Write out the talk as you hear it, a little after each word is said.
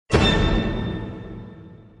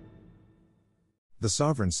The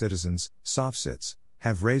sovereign citizens, soft-cits,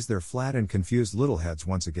 have raised their flat and confused little heads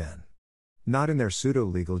once again. Not in their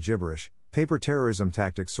pseudo-legal gibberish, paper terrorism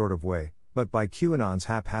tactics sort of way, but by QAnon's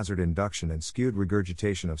haphazard induction and skewed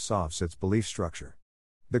regurgitation of soft-cits' belief structure.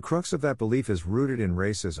 The crux of that belief is rooted in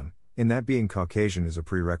racism, in that being Caucasian is a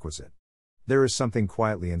prerequisite. There is something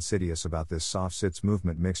quietly insidious about this soft-cits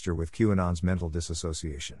movement mixture with QAnon's mental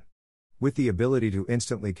disassociation. With the ability to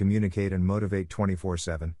instantly communicate and motivate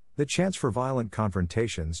 24/7, the chance for violent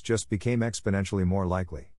confrontations just became exponentially more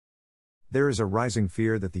likely. There is a rising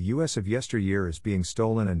fear that the US of yesteryear is being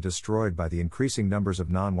stolen and destroyed by the increasing numbers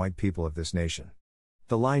of non-white people of this nation.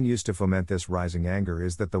 The line used to foment this rising anger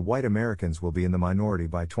is that the white Americans will be in the minority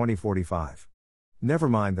by 2045. Never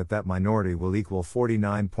mind that minority will equal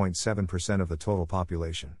 49.7% of the total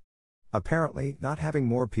population. Apparently, not having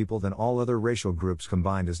more people than all other racial groups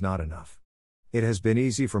combined is not enough. It has been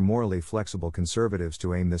easy for morally flexible conservatives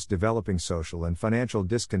to aim this developing social and financial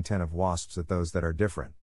discontent of WASPs at those that are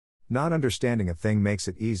different. Not understanding a thing makes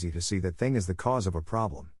it easy to see that thing is the cause of a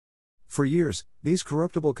problem. For years, these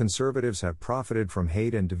corruptible conservatives have profited from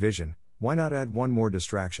hate and division. Why not add one more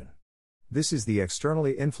distraction? This is the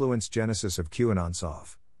externally influenced genesis of QAnon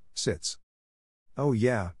soft-cits. Oh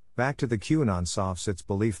yeah, back to the QAnon soft-cits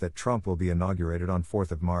belief that Trump will be inaugurated on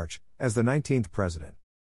 4th of March, as the 19th president.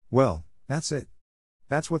 Well, that's it.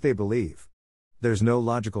 That's what they believe. There's no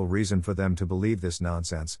logical reason for them to believe this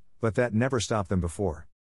nonsense, but that never stopped them before.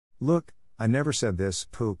 Look, I never said this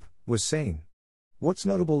poop was sane. What's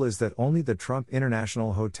notable is that only the Trump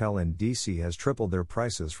International Hotel in DC has tripled their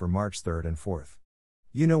prices for March 3rd and 4th.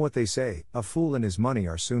 You know what they say, a fool and his money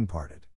are soon parted.